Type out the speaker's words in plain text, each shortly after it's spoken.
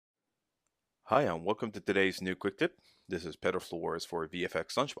Hi, and welcome to today's Nuke Quick Tip. This is Pedro Flores for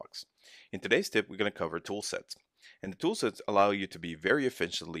VFX Lunchbox. In today's tip, we're going to cover toolsets. And the toolsets allow you to be very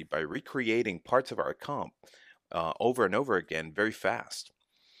efficiently by recreating parts of our comp over and over again very fast.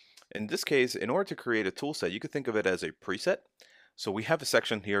 In this case, in order to create a toolset, you could think of it as a preset. So we have a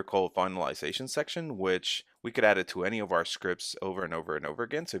section here called finalization section, which we could add it to any of our scripts over and over and over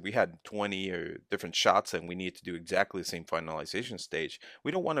again. So if we had 20 or different shots and we need to do exactly the same finalization stage,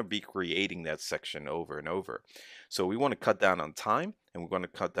 we don't want to be creating that section over and over. So we want to cut down on time and we want to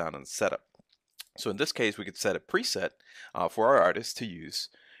cut down on setup. So in this case, we could set a preset for our artists to use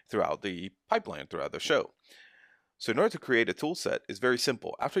throughout the pipeline, throughout the show. So in order to create a toolset, it's very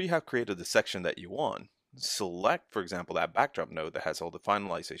simple. After you have created the section that you want, select, for example, that backdrop node that has all the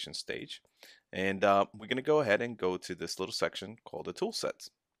finalization stage. And we're going to go ahead and go to this little section called the toolsets.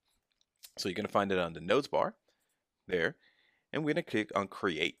 So you're going to find it on the nodes bar there. And we're going to click on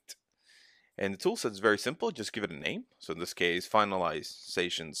create. And the toolset is very simple. Just give it a name. So in this case,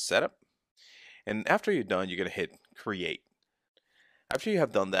 finalization setup. And after you're done, you're going to hit create. After you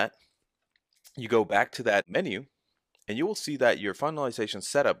have done that, you go back to that menu and you will see that your finalization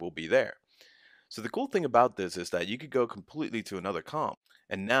setup will be there. So the cool thing about this is that you could go completely to another comp.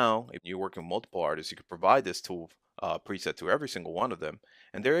 And now, if you're working with multiple artists, you could provide this tool preset to every single one of them.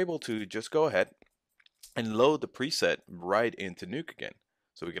 And they're able to just go ahead and load the preset right into Nuke again.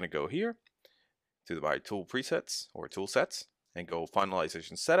 So we're going to go here to the My Tool Presets or Tool Sets and go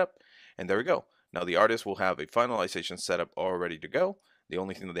Finalization Setup. And there we go. Now the artist will have a finalization setup all ready to go. The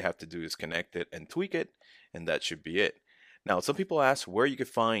only thing that they have to do is connect it and tweak it, and that should be it. Now, some people ask where you could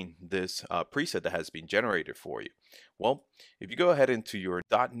find this preset that has been generated for you. Well, if you go ahead into your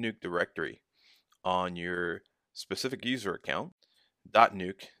 .nuke directory on your specific user account,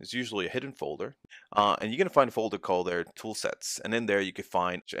 .nuke is usually a hidden folder, and you're going to find a folder called their toolsets, and in there you can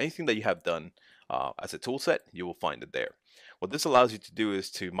find anything that you have done as a toolset. You will find it there. What this allows you to do is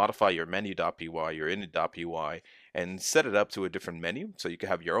to modify your menu.py, your init.py, and set it up to a different menu, so you can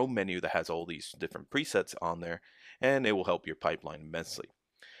have your own menu that has all these different presets on there, and it will help your pipeline immensely.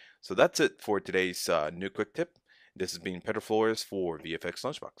 So that's it for today's Nuke Quick Tip. This has been Pedro Flores for VFX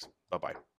Lunchbox. Bye-bye.